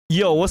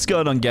Yo, what's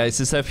going on,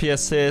 guys? It's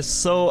FPS here.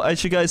 So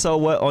as you guys are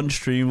aware, on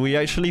stream, we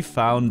actually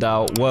found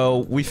out,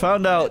 we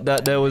found out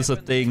that there was a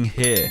thing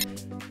here.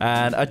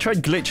 And I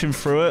tried glitching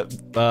through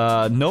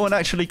it. No one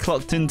actually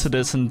clocked into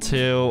this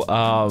until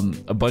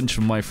a bunch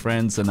of my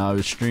friends and I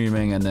was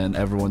streaming, and then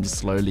everyone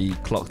slowly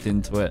clocked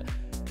into it.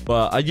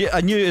 But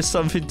I knew it was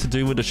something to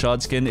do with the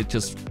shard skin. It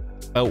just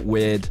felt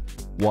weird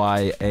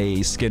why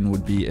a skin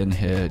would be in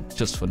here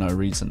just for no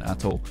reason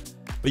at all.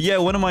 But yeah,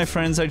 one of my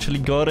friends actually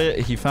got it.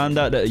 He found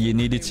out that you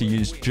needed to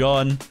use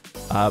John.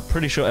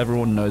 Pretty sure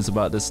everyone knows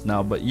about this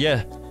now, but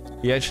yeah,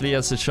 he actually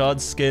has the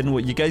shard skin.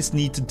 What you guys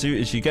need to do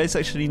is you guys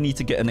actually need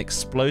to get an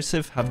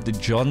explosive, have the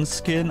John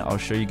skin. I'll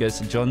show you guys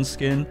the John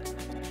skin.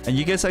 And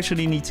you guys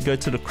actually need to go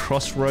to the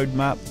crossroad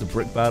map, the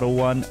brick battle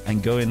one,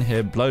 and go in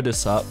here, blow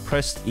this up,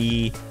 press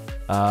E,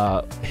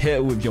 hit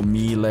it with your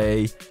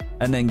melee,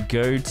 and then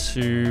go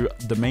to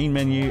the main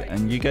menu,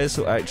 and you guys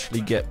will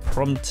actually get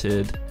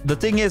prompted. The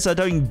thing is, I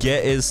don't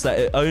get is that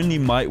it only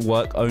might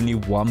work only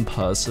one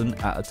person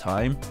at a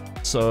time.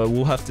 So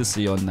we'll have to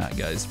see on that,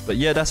 guys. But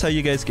yeah, that's how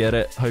you guys get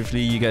it.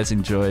 Hopefully you guys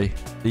enjoy.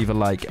 Leave a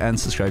like and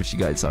subscribe if you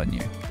guys are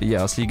new. But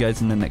yeah, I'll see you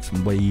guys in the next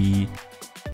one. Bye.